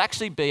will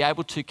actually be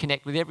able to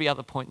connect with every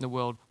other point in the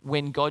world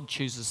when God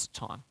chooses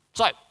time.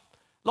 So,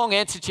 long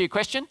answer to your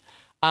question.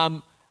 I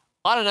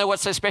don't know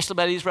what's so special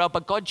about Israel,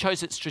 but God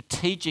chose it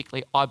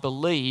strategically, I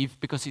believe,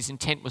 because his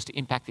intent was to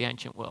impact the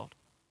ancient world.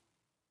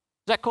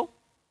 Is that cool?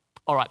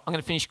 All right, I'm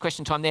going to finish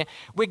question time there.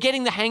 We're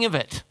getting the hang of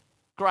it.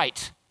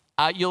 Great.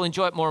 You'll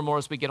enjoy it more and more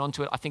as we get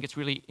onto it. I think it's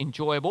really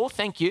enjoyable.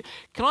 Thank you.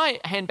 Can I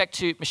hand back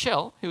to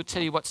Michelle, who will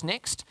tell you what's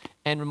next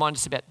and remind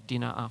us about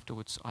dinner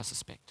afterwards, I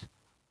suspect.